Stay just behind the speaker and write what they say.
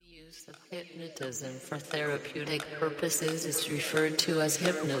use of hypnotism for therapeutic purposes is referred to as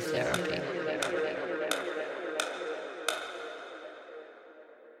hypnotherapy.